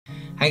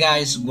Hi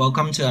guys,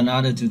 welcome to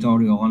another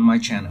tutorial on my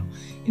channel.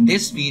 In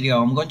this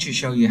video, I'm going to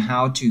show you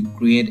how to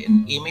create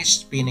an image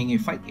spinning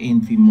effect in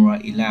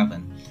Filmora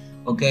 11.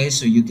 Okay,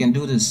 so you can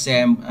do the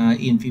same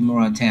in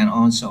Filmora 10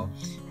 also,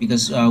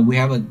 because we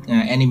have an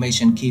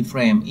animation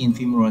keyframe in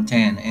Filmora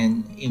 10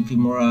 and in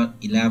Filmora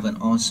 11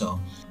 also.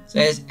 So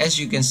as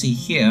you can see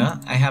here,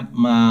 I have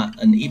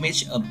an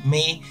image of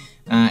me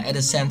at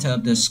the center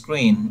of the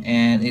screen,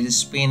 and it is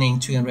spinning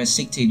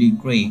 360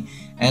 degrees.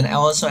 And I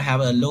also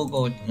have a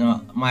logo,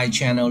 my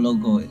channel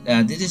logo.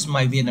 This is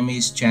my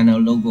Vietnamese channel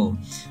logo.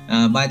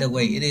 By the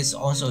way, it is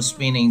also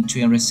spinning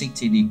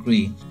 360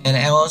 degrees. And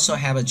I also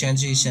have a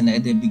transition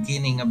at the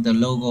beginning of the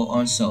logo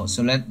also.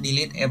 So let's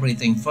delete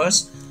everything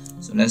first.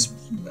 So let's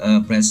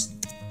press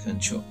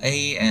Ctrl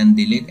A and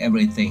delete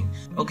everything.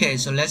 Okay,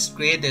 so let's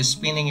create the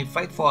spinning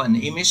effect for an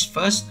image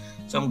first.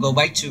 So I'm go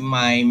back to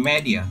my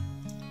media.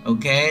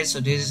 Okay, so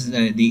this is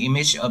the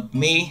image of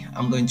me.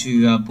 I'm going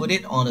to put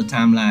it on the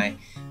timeline.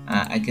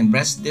 I can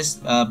press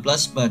this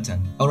plus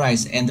button.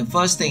 Alright, and the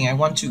first thing, I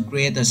want to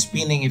create a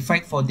spinning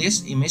effect for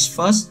this image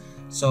first.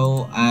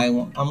 So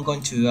I'm going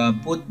to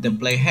put the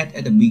playhead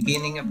at the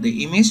beginning of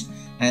the image,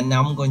 and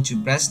now I'm going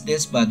to press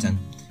this button,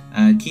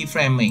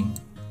 keyframing.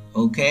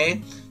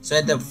 Okay, so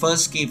at the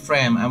first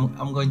keyframe,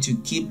 I'm going to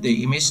keep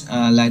the image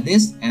like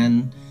this,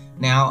 and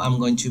now I'm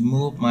going to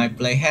move my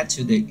playhead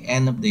to the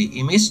end of the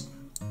image.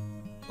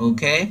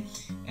 Okay,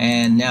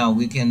 and now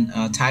we can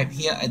type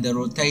here at the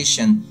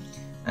rotation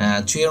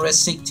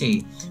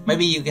 360.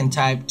 Maybe you can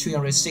type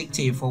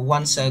 360 for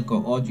one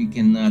circle, or you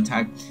can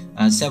type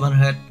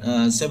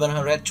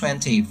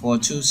 720 for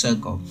two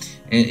circles.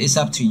 It's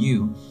up to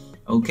you.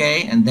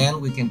 Okay, and then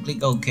we can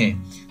click OK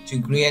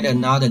to create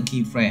another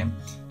keyframe.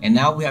 And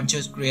now we have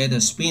just created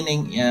a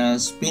spinning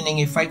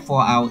effect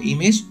for our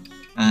image.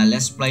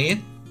 Let's play it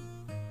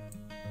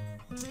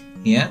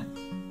here.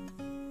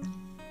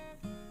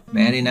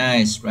 Very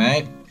nice,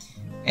 right?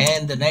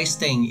 And the next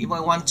thing, if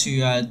I want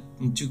to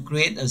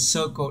create a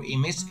circle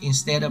image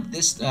instead of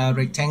this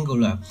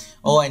rectangular,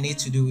 all I need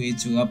to do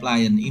is to apply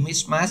an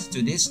image mask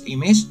to this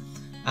image.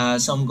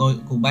 So I'm going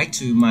to go back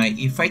to my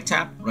effect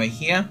tab right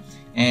here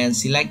and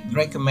select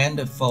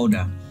recommended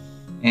folder.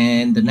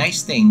 And the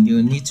next thing,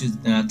 you need to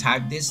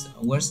type this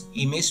word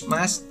image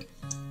mask.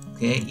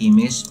 Okay,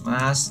 image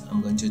mask.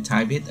 I'm going to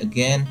type it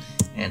again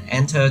and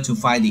enter to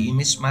find the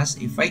image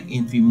mask effect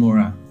in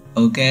Filmora.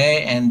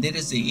 Okay, and this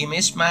is the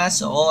image mask.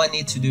 So all I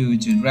need to do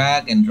is to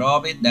drag and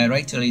drop it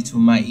directly to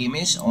my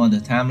image on the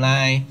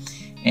timeline,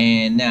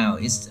 and now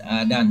it's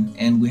done.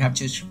 And we have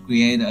to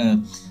create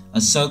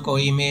a circle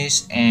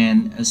image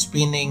and a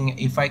spinning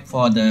effect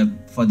for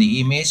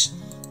the image.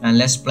 And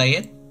let's play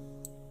it.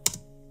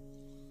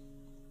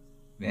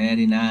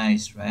 Very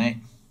nice, right?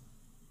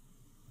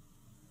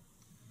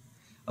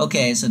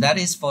 Okay, so that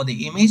is for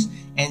the image,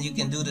 and you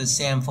can do the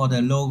same for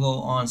the logo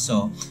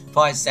also.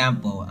 For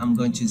example, I'm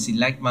going to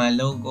select my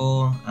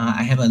logo.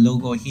 I have a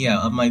logo here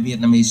of my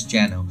Vietnamese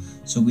channel,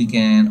 so we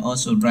can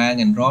also drag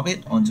and drop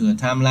it onto the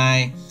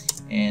timeline.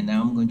 And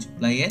now I'm going to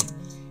play it.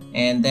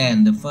 And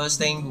then the first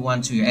thing, we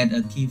want to add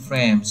a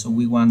keyframe. So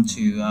we want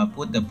to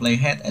put the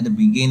playhead at the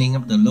beginning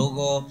of the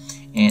logo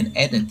and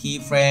add a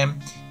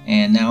keyframe.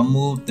 And now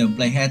move the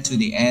playhead to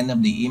the end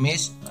of the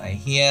image right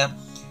here.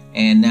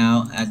 And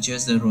now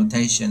adjust the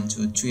rotation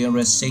to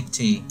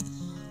 360.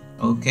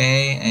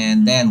 Okay,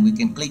 and then we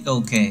can click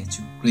OK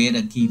to create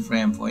a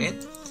keyframe for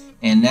it.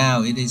 And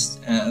now it is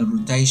a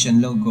rotation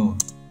logo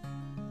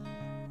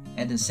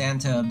at the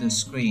center of the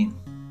screen.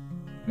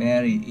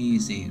 Very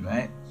easy,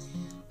 right?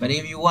 But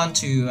if you want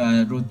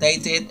to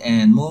rotate it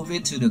and move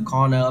it to the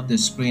corner of the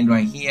screen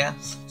right here,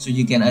 so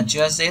you can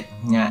adjust it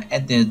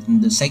at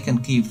the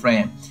second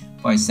keyframe.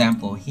 For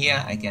example,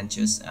 here I can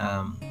just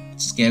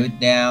scale it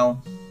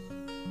down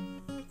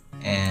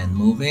and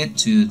move it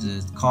to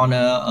the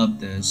corner of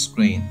the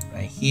screen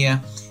right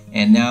here.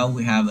 And now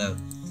we have a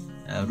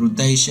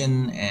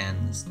rotation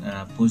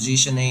and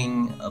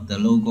positioning of the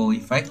logo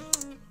effect.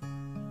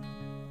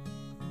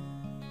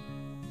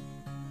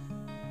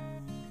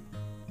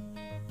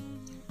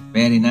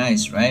 Very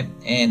nice, right?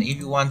 And if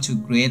you want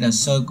to create a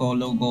circle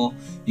logo,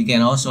 you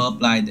can also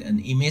apply an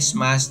image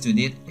mask to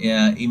this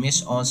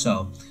image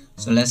also.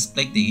 So let's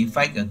click the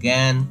effect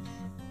again.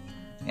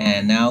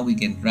 And now we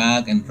can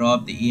drag and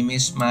drop the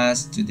image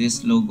mask to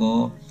this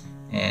logo,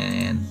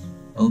 and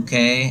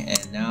okay,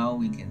 and now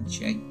we can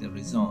check the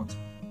result.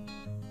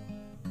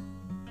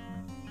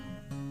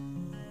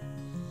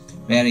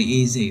 Very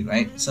easy,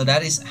 right? So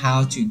that is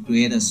how to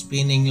create a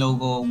spinning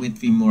logo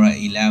with Filmora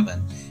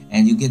 11,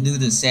 and you can do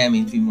the same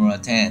in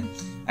Filmora 10.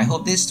 I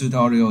hope this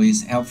tutorial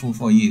is helpful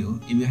for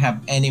you. If you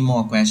have any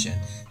more questions,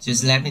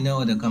 just let me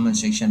know in the comment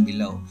section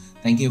below.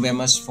 Thank you very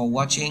much for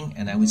watching,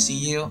 and I will see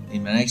you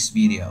in my next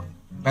video.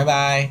 Bye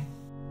bye.